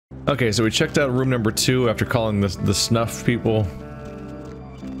Okay, so we checked out room number 2 after calling the snuff people.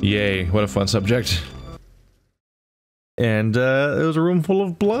 Yay, what a fun subject. And it was a room full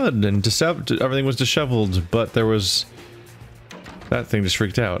of blood and everything was disheveled, but there was... That thing just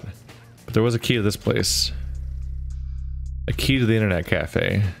freaked out. But there was a key to this place. A key to the internet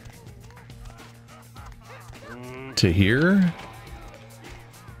cafe. To here?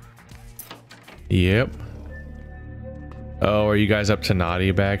 Yep. Oh, are you guys up to naughty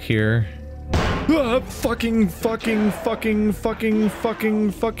back here? Fucking.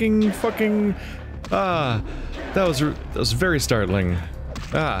 Ah, that was very startling.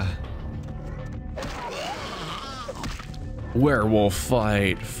 Ah. Werewolf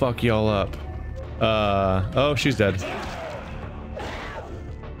fight. Fuck y'all up. Oh, she's dead.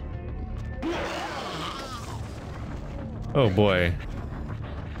 Oh boy.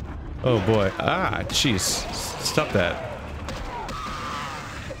 Oh boy. Ah, jeez. Stop that.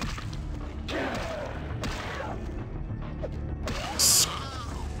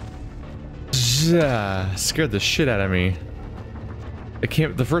 Scared the shit out of me. It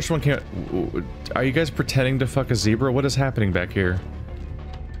can't. The first one can't. Are you guys pretending to fuck a zebra? What is happening back here?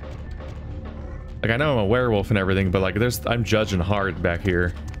 Like, I know I'm a werewolf and everything, but like, I'm judging hard back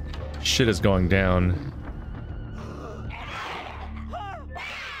here. Shit is going down.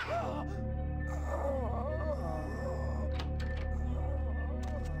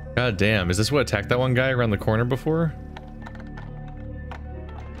 God damn, is this what attacked that one guy around the corner before?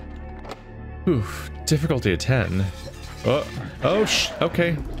 Oof, difficulty of 10. Oh,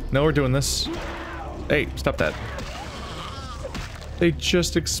 okay. No, we're doing this. Hey, stop that. They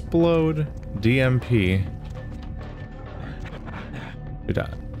just explode. DMP. Dude,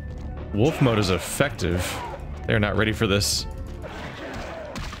 wolf mode is effective. They're not ready for this.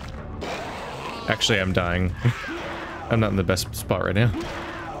 Actually, I'm dying. I'm not in the best spot right now.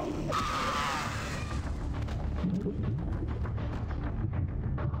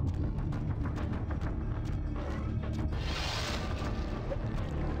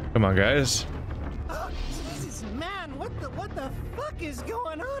 Come on, guys. Oh, Jesus, man, what the fuck is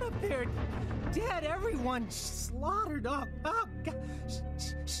going on up there? Dead, everyone slaughtered. Oh, God.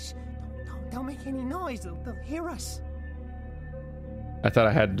 Shh. Don't make any noise. They'll hear us. I thought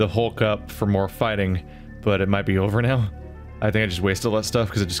I had to hulk up for more fighting, but it might be over now. I think I just wasted all that stuff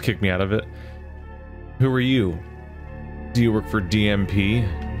because it just kicked me out of it. Who are you? Do you work for DMP?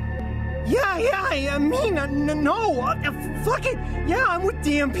 Yeah, I mean, no, fuck it. Yeah, I'm with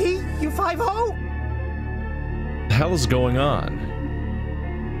DMP, U50. The hell is going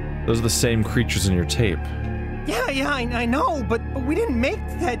on? Those are the same creatures in your tape. Yeah, I know, but we didn't make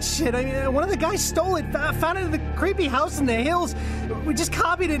that shit. I mean, one of the guys stole it, found it in the creepy house in the hills. We just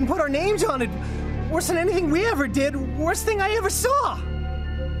copied it and put our names on it. Worse than anything we ever did. Worst thing I ever saw.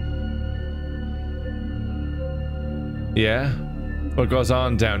 Yeah? What goes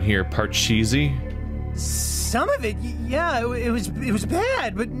on down here, Parcheesi? Some of it, yeah, it was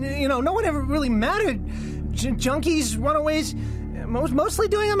bad, but, you know, no one ever really mattered. Junkies, runaways, mostly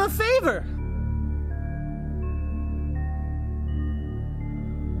doing them a favor.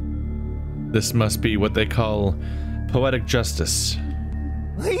 This must be what they call poetic justice.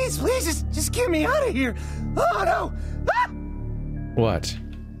 Please, just get me out of here. Oh, no! Ah! What?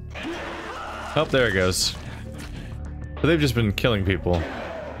 Oh, there it goes. But they've just been killing people.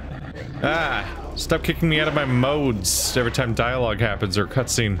 Ah! Stop kicking me out of my modes every time dialogue happens or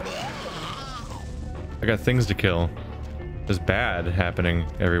cutscene. I got things to kill. There's bad happening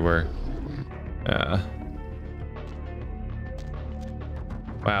everywhere.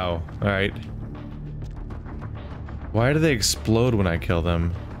 Wow. Alright. Why do they explode when I kill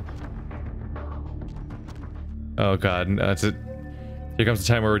them? Oh god. That's it. Here comes the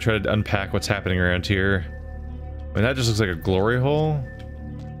time where we try to unpack what's happening around here. I mean, that just looks like a glory hole.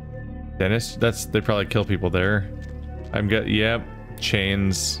 Dennis, they probably kill people there. Yep.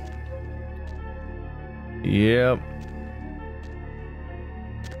 Chains. Yep.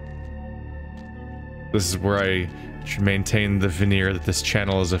 This is where I should maintain the veneer that this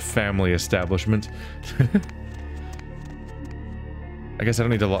channel is a family establishment. I guess I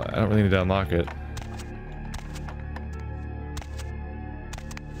don't really need to unlock it.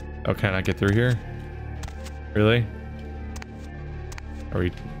 Oh, can I get through here? Really? Are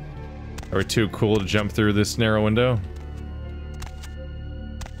we too cool to jump through this narrow window?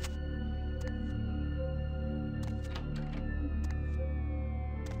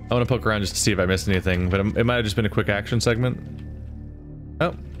 I want to poke around just to see if I missed anything, but it might have just been a quick action segment.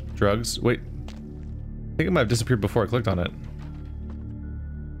 Oh, drugs. Wait. I think it might have disappeared before I clicked on it.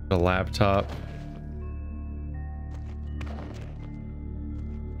 The laptop.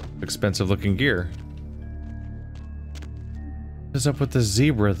 Expensive looking gear. What is up with the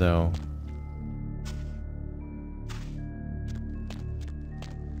zebra though?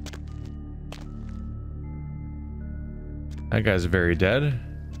 That guy's very dead.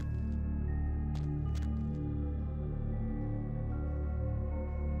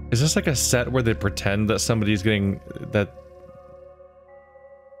 Is this like a set where they pretend that somebody's getting that?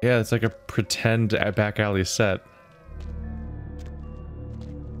 Yeah, it's like a pretend back alley set.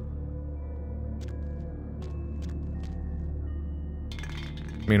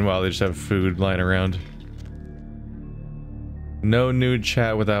 Meanwhile, they just have food lying around. No nude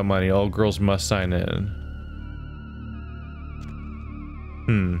chat without money. All girls must sign in.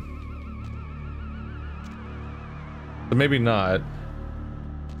 But maybe not.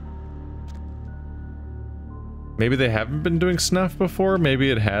 Maybe they haven't been doing snuff before. Maybe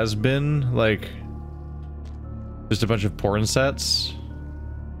it has been, like, just a bunch of porn sets.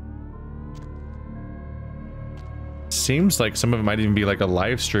 Seems like some of it might even be like a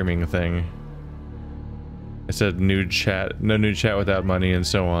live streaming thing. It said nude chat, no nude chat without money, and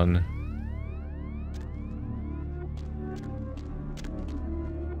so on.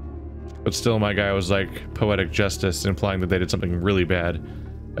 But still, my guy was like poetic justice, implying that they did something really bad,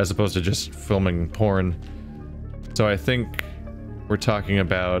 as opposed to just filming porn. So I think we're talking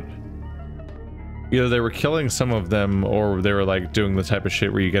about either they were killing some of them, or they were like doing the type of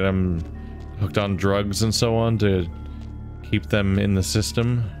shit where you get them hooked on drugs and so on to keep them in the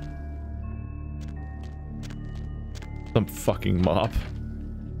system. Some fucking mop.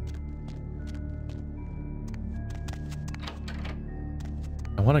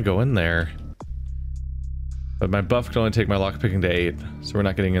 I want to go in there, but my buff can only take my lockpicking to 8, so we're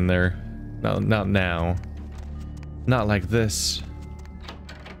not getting in there. Not now. Not like this.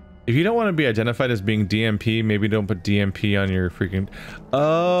 If you don't want to be identified as being DMP, maybe don't put DMP on your freaking...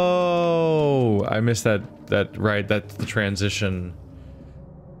 Oh! I missed that. Right, that's the transition.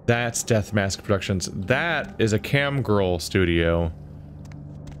 That's Death Mask Productions. That is a cam girl studio.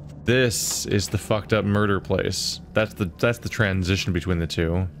 This is the fucked up murder place. That's the transition between the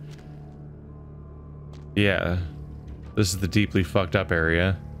two. Yeah. This is the deeply fucked up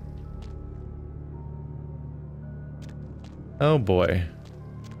area. Oh boy.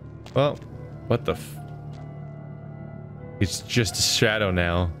 Well, what the f... It's just a shadow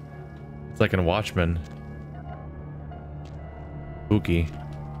now. It's like in Watchmen. Spooky.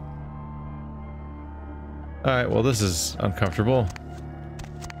 Alright, well this is uncomfortable.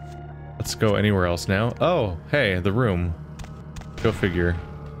 Let's go anywhere else now. Oh, hey, the room. Go figure.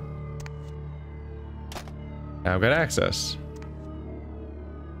 Now I've got access.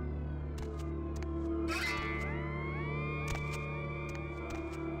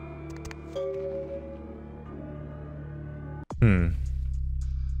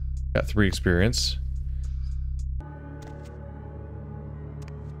 Got 3 experience.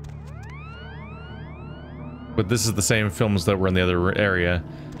 But this is the same films that were in the other area.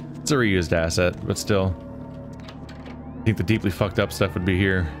 It's a reused asset, but still. I think the deeply fucked up stuff would be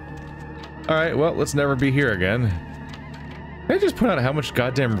here. Alright, well, let's never be here again. Can I just point out how much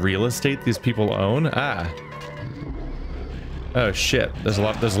goddamn real estate these people own? Ah. Oh shit, there's a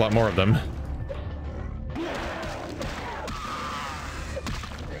lot more of them.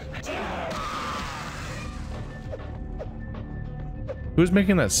 Who's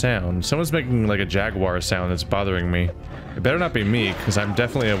making that sound? Someone's making like a jaguar sound that's bothering me. It better not be me, because I'm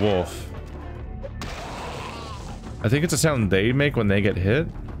definitely a wolf. I think it's a sound they make when they get hit.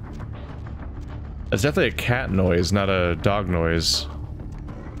 It's definitely a cat noise, not a dog noise.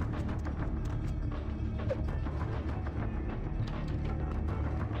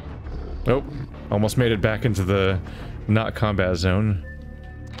 Oh, almost made it back into the not combat zone.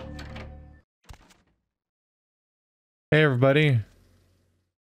 Hey everybody.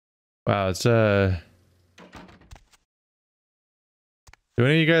 Wow, it's do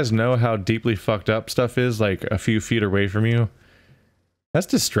any of you guys know how deeply fucked up stuff is like a few feet away from you? That's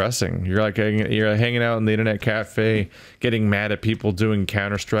distressing. You're hanging out in the internet cafe, getting mad at people doing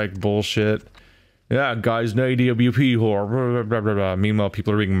Counter-Strike bullshit. Yeah, guys, no AWP whore. Blah, blah, blah, blah. Meanwhile,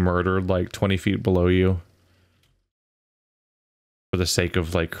 people are being murdered like 20 feet below you. For the sake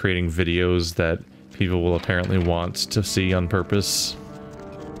of like creating videos that people will apparently want to see on purpose.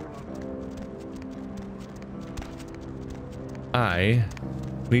 I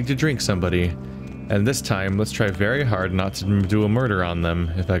need to drink somebody, and this time let's try very hard not to do a murder on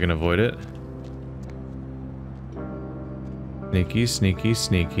them if I can avoid it. Sneaky, sneaky,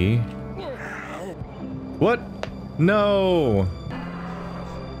 sneaky. What? No!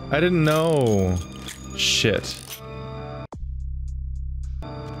 I didn't know. Shit.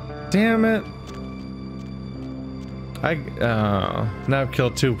 Damn it. Now I've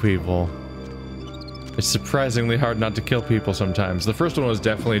killed 2 people. It's surprisingly hard not to kill people sometimes. The first one was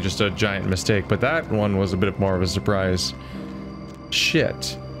definitely just a giant mistake, but that one was a bit more of a surprise.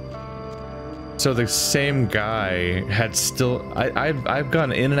 Shit. So the same guy had still... I've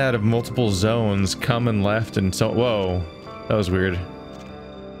gone in and out of multiple zones, come and left, and so... Whoa. That was weird.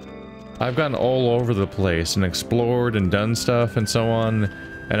 I've gone all over the place and explored and done stuff and so on,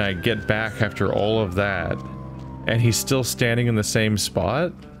 and I get back after all of that, and he's still standing in the same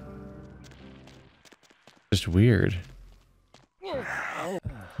spot? Just weird.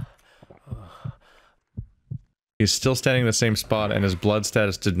 He's still standing in the same spot, and his blood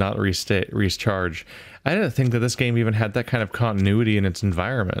status did not recharge. I didn't think that this game even had that kind of continuity in its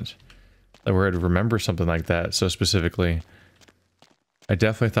environment, where I'd remember something like that so specifically. I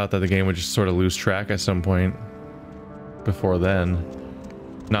definitely thought that the game would just sort of lose track at some point before then,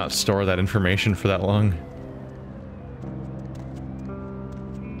 not store that information for that long.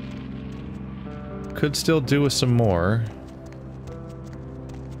 Could still do with some more.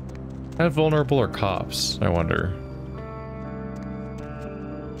 How vulnerable are cops, I wonder?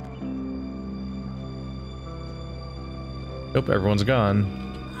 Nope, everyone's gone.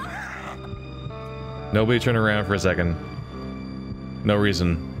 Nobody turned around for a second. No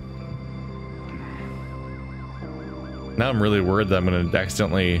reason. Now I'm really worried that I'm gonna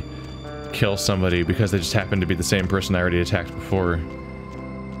accidentally kill somebody because they just happened to be the same person I already attacked before.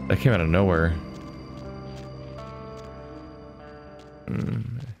 That came out of nowhere.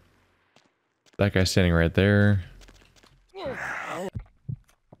 That guy's standing right there.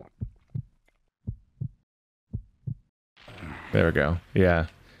 There we go. Yeah.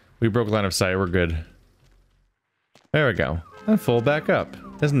 We broke line of sight. We're good. There we go. And full back up.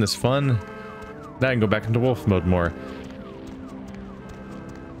 Isn't this fun? Now I can go back into wolf mode more.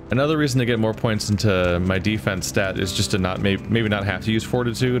 Another reason to get more points into my defense stat is just to not maybe not have to use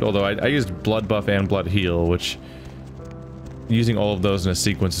fortitude, although I used blood buff and blood heal, which using all of those in a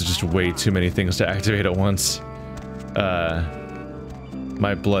sequence is just way too many things to activate at once.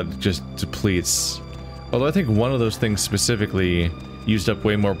 My blood just depletes. Although I think one of those things specifically used up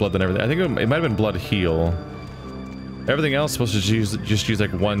way more blood than everything. I think it might have been blood heal. Everything else was supposed to just use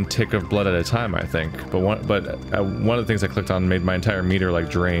like 1 tick of blood at a time, I think. But one of the things I clicked on made my entire meter like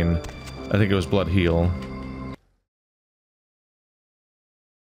drain. I think it was blood heal.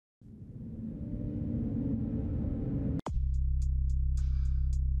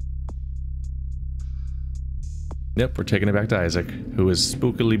 Yep, we're taking it back to Isaac, who is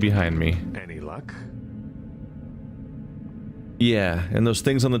spookily behind me. Any luck? Yeah, and those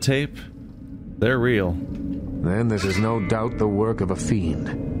things on the tape, they're real. Then this is no doubt the work of a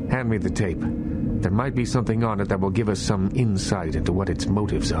fiend. Hand me the tape. There might be something on it that will give us some insight into what its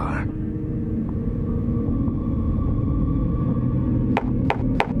motives are.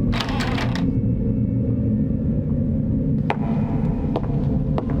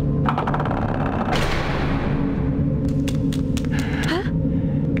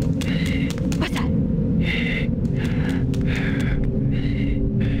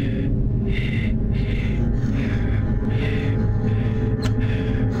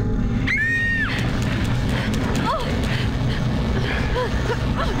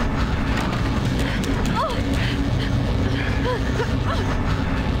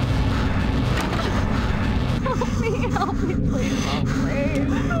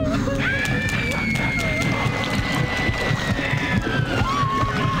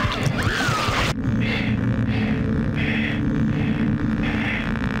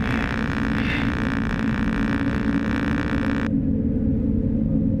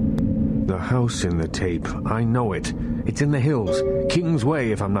 In the tape. I know it. It's in the hills. King's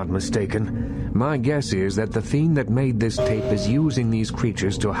Way, if I'm not mistaken. My guess is that the fiend that made this tape is using these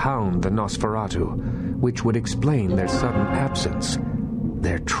creatures to hound the Nosferatu, which would explain their sudden absence.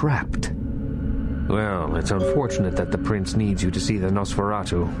 They're trapped. Well, it's unfortunate that the prince needs you to see the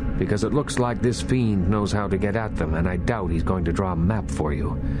Nosferatu, because it looks like this fiend knows how to get at them, and I doubt he's going to draw a map for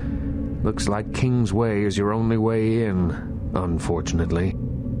you. Looks like King's Way is your only way in, unfortunately.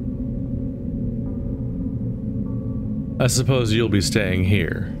 I suppose you'll be staying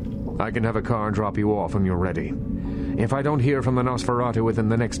here. I can have a car and drop you off when you're ready. If I don't hear from the Nosferatu within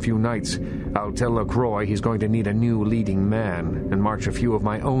the next few nights, I'll tell LaCroix he's going to need a new leading man and march a few of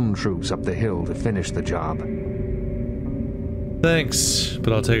my own troops up the hill to finish the job. Thanks,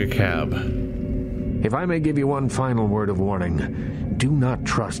 but I'll take a cab. If I may give you one final word of warning, do not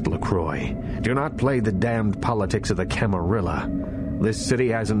trust LaCroix. Do not play the damned politics of the Camarilla. This city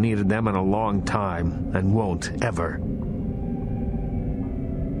hasn't needed them in a long time, and won't ever.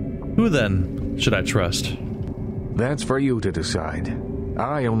 Who then should I trust? That's for you to decide.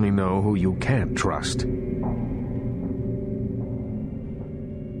 I only know who you can't trust.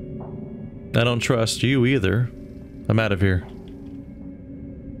 I don't trust you either. I'm out of here.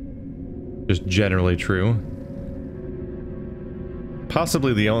 Just generally true.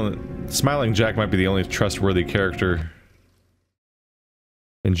 Possibly the only... Smiling Jack might be the only trustworthy character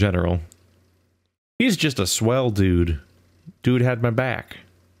in general. He's just a swell dude. Dude had my back.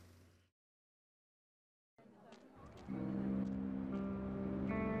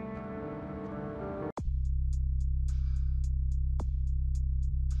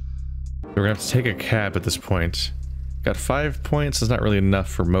 We're gonna have to take a cab at this point. Got 5 points, that's not really enough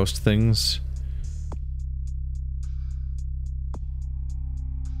for most things.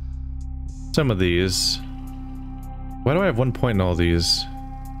 Some of these. Why do I have 1 point in all these?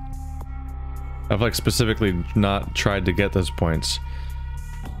 I've like specifically not tried to get those points.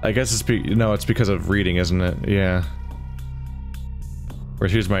 I guess it's it's because of reading, isn't it? Yeah. Or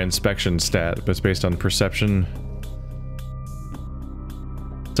here's my inspection stat, but it's based on perception.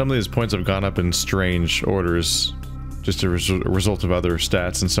 Some of these points have gone up in strange orders, just a result of other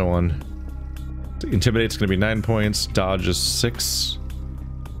stats and so on. Intimidate's gonna be 9 points, dodge is 6.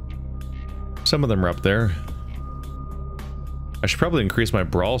 Some of them are up there. I should probably increase my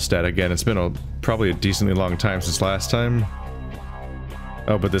brawl stat again. It's been probably a decently long time since last time.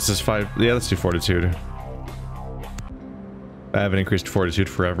 Oh, but this is 5. Yeah, let's do fortitude. I haven't increased fortitude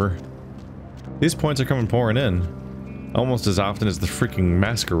forever. These points are coming pouring in. Almost as often as the freaking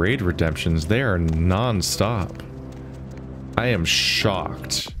Masquerade redemptions. They are non-stop. I am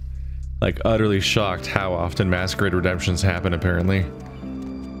shocked. Like, utterly shocked how often Masquerade redemptions happen, apparently.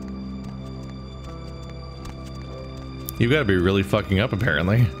 You've got to be really fucking up,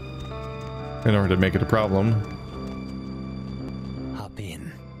 apparently, in order to make it a problem. Hop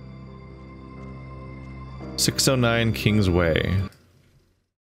in. 609 King's Way.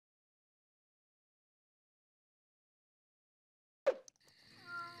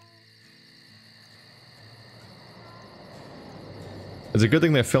 It's a good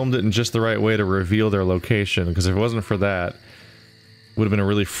thing they filmed it in just the right way to reveal their location, because if it wasn't for that, it would have been a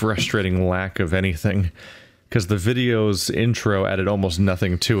really frustrating lack of anything. Because the video's intro added almost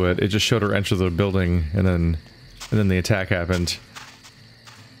nothing to it. It just showed her enter the building, and then the attack happened.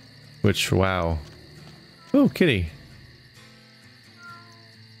 Which, wow. Oh, kitty.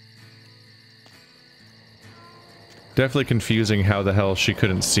 Definitely confusing how the hell she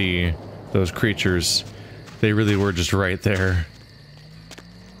couldn't see those creatures. They really were just right there.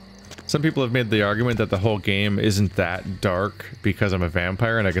 Some people have made the argument that the whole game isn't that dark because I'm a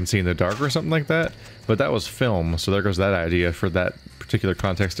vampire and I can see in the dark or something like that, but that was film, so there goes that idea for that particular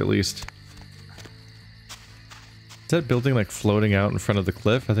context at least. Is that building like floating out in front of the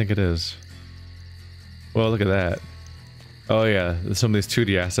cliff? I think it is. Well, look at that. Oh yeah, some of these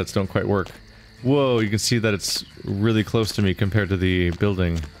 2D assets don't quite work. Whoa, you can see that it's really close to me compared to the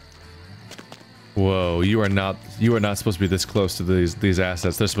building. Whoa, you are not supposed to be this close to these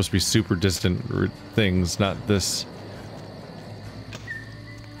assets. They're supposed to be super distant things, not this.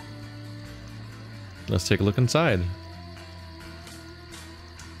 Let's take a look inside.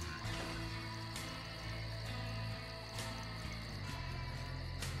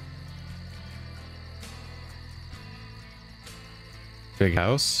 Big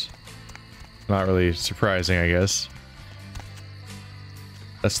house. Not really surprising, I guess.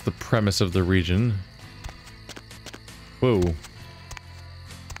 That's the premise of the region. Whoa.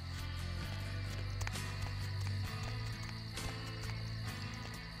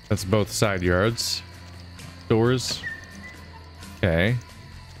 That's both side yards. Doors. Okay.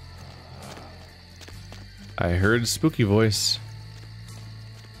 I heard spooky voice.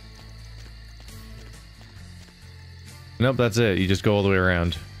 Nope, that's it. You just go all the way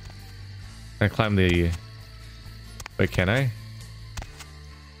around. Can I climb the... Wait, can I?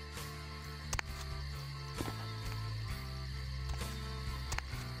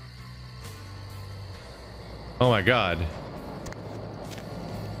 Oh my god.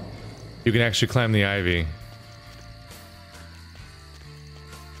 You can actually climb the ivy.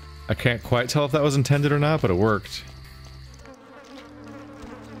 I can't quite tell if that was intended or not, but it worked.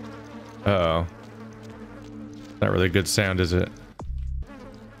 Uh-oh. Not really a good sound, is it?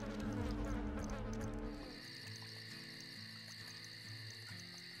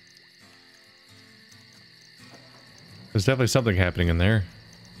 There's definitely something happening in there.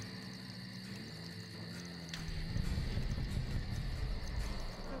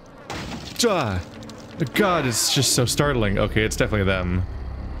 God, it's just so startling. Okay, it's definitely them.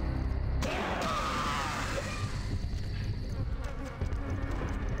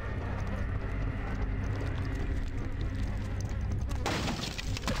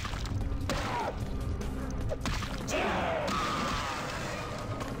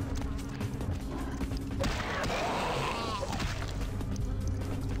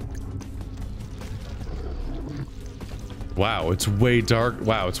 wow, it's way dark.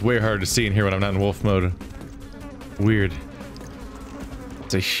 Wow, it's way harder to see in here when I'm not in wolf mode. Weird.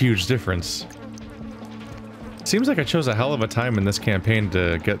 It's a huge difference. Seems like I chose a hell of a time in this campaign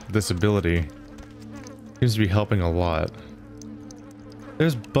to get this ability. Seems to be helping a lot.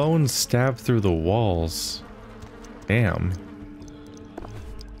 There's bones stabbed through the walls. Damn.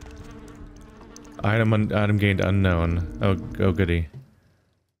 Item gained unknown. Oh goody.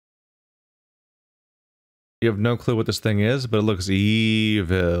 You have no clue what this thing is, but it looks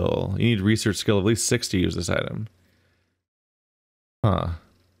evil. You need research skill of at least 6 to use this item. Huh.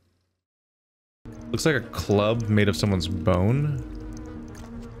 Looks like a club made of someone's bone.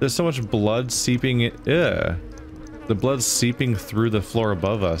 There's so much blood seeping it. The blood's seeping through the floor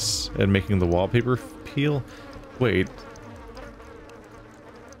above us and making the wallpaper peel. Wait.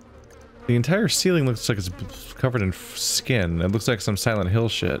 The entire ceiling looks like it's covered in skin. It looks like some Silent Hill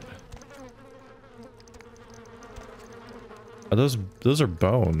shit. Are those are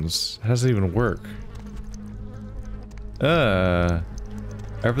bones. How does it even work?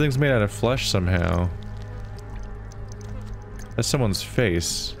 Everything's made out of flesh somehow. That's someone's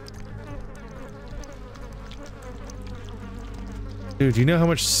face. Dude, do you know how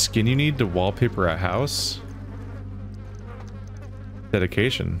much skin you need to wallpaper a house?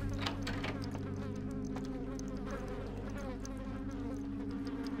 Dedication.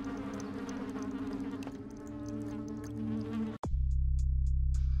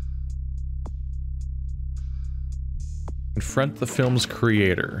 Confront the film's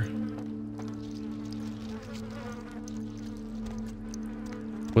creator.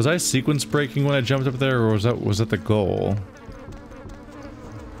 Was I sequence breaking when I jumped up there, or was that the goal?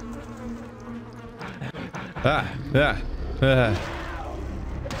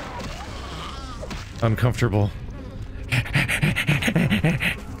 Uncomfortable.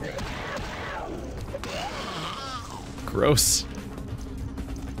 Gross.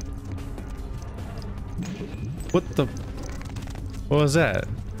 What the? What was that?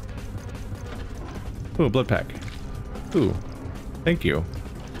 Ooh, a blood pack. Ooh, thank you.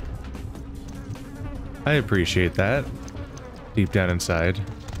 I appreciate that. Deep down inside.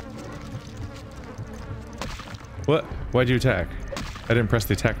 What? Why'd you attack? I didn't press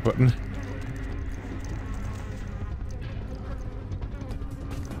the attack button.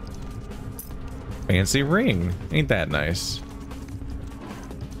 Fancy ring. Ain't that nice?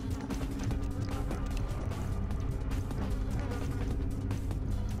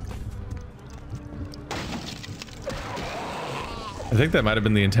 I think that might have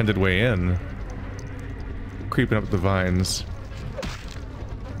been the intended way in. Creeping up the vines.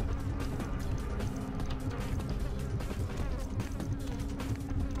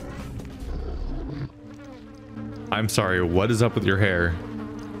 I'm sorry, what is up with your hair?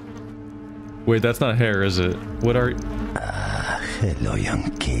 Wait, that's not hair, is it? What are you? Hello, young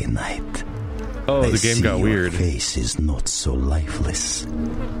K-Knight. Oh, the game got weird. Your face is not so lifeless.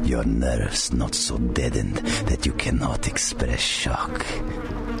 Your nerves not so deadened that you cannot express shock.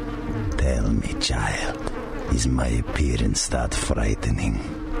 Tell me, child, is my appearance that frightening?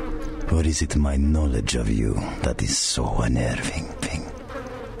 Or is it my knowledge of you that is so unnerving?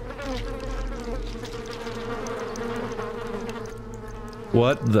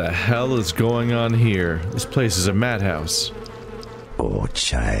 What the hell is going on here? This place is a madhouse. Oh,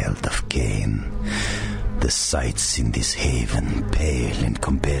 child of Cain, the sights in this haven pale in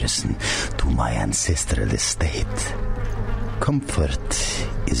comparison to my ancestral estate. Comfort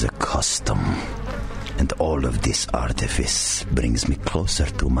is a custom, and all of this artifice brings me closer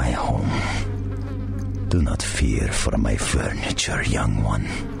to my home. Do not fear for my furniture, young one.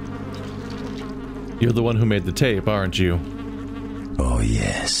 You're the one who made the tape, aren't you? Oh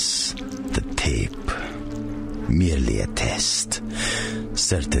yes, the tape. Merely a test.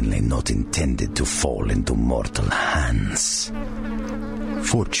 Certainly not intended to fall into mortal hands.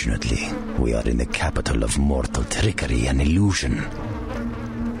 Fortunately, we are in the capital of mortal trickery and illusion.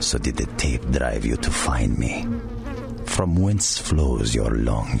 So did the tape drive you to find me? From whence flows your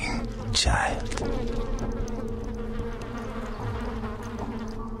longing, child?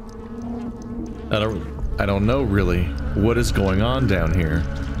 I don't know, really. What is going on down here?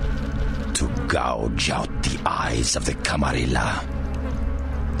 To gouge out the eyes of the Camarilla.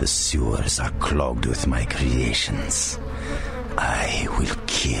 The sewers are clogged with my creations. I will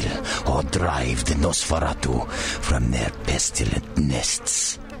kill or drive the Nosferatu from their pestilent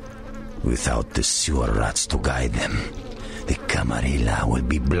nests. Without the sewer rats to guide them, the Camarilla will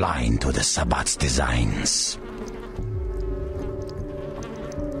be blind to the Sabbat's designs.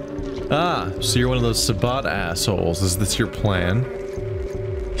 Ah, so you're one of those Sabbat assholes. Is this your plan?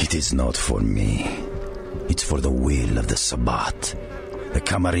 It is not for me. It's for the will of the Sabbat. The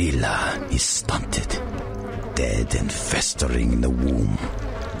Camarilla is stunted, dead and festering in the womb,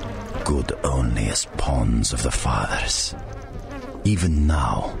 good only as pawns of the fathers. Even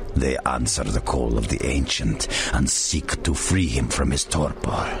now, they answer the call of the Ancient and seek to free him from his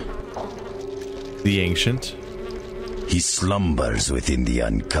torpor. The Ancient? He slumbers within the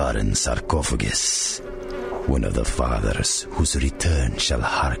Ankaran sarcophagus, one of the fathers whose return shall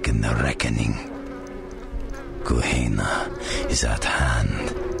hearken the reckoning. Gehenna is at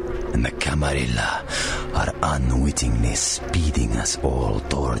hand, and the Camarilla are unwittingly speeding us all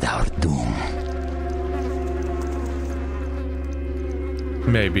toward our doom.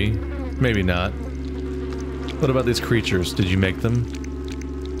 Maybe. Maybe not. What about these creatures? Did you make them?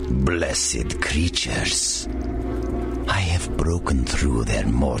 Blessed creatures. I have broken through their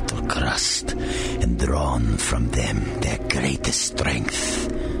mortal crust and drawn from them their greatest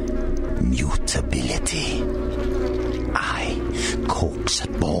strength, mutability. I coax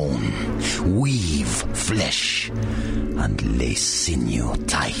bone, weave flesh, and lay sinew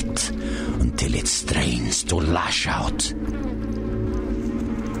tight until it strains to lash out.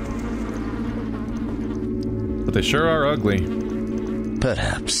 But they sure are ugly.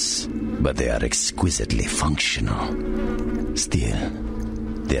 Perhaps, but they are exquisitely functional. Still,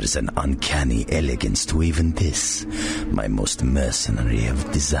 there's an uncanny elegance to even this, my most mercenary of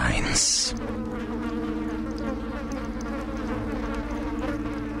designs.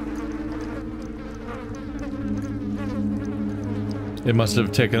 It must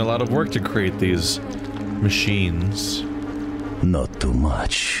have taken a lot of work to create these machines. Not too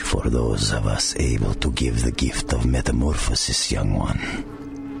much for those of us able to give the gift of metamorphosis, young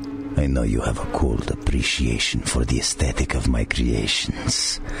one. I know you have a cold appreciation for the aesthetic of my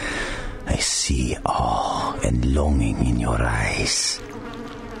creations. I see awe and longing in your eyes.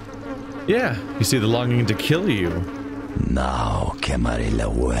 Yeah, you see the longing to kill you. Now, Camarilla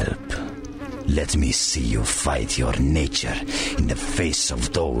whelp, let me see you fight your nature in the face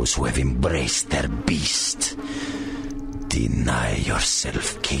of those who have embraced their beast. Deny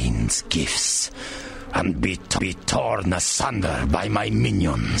yourself Cain's gifts and be torn asunder by my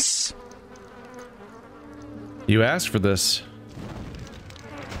minions. You asked for this.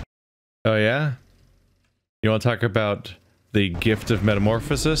 Oh yeah? You want to talk about the gift of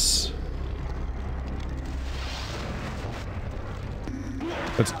metamorphosis?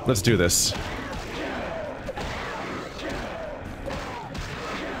 Let's do this.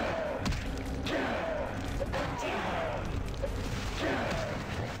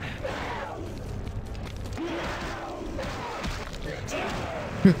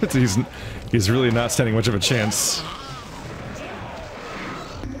 He's really not standing much of a chance.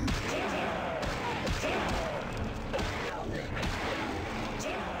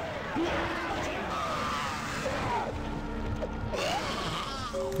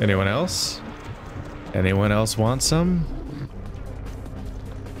 Anyone else? Anyone else want some?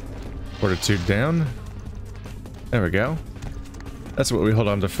 Fortitude down. There we go. That's what we hold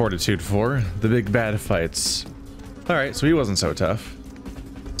on to fortitude for. The big bad fights. Alright, so he wasn't so tough.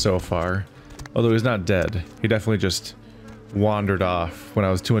 So far. Although he's not dead. He definitely just wandered off when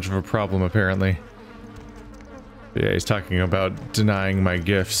I was too much of a problem, apparently. But yeah, he's talking about denying my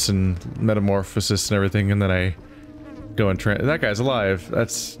gifts and metamorphosis and everything, and then I go and that guy's alive.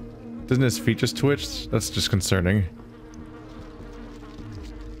 That's... Doesn't his feet just twitch? That's just concerning.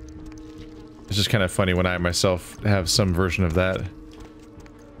 It's just kind of funny when I myself have some version of that.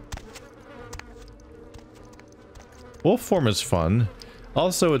 Wolf form is fun.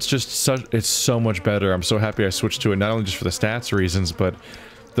 Also, it's just it's so much better. I'm so happy I switched to it, not only just for the stats reasons, but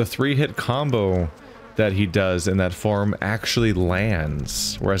the 3-hit combo that he does in that form actually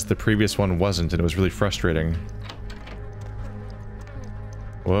lands, whereas the previous one wasn't, and it was really frustrating.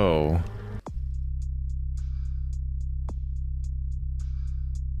 Whoa.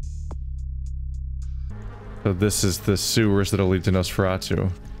 So this is the sewers that'll lead to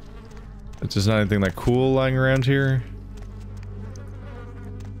Nosferatu. It's just not anything like cool lying around here.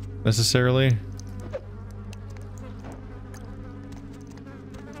 Necessarily.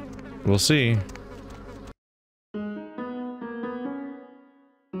 We'll see.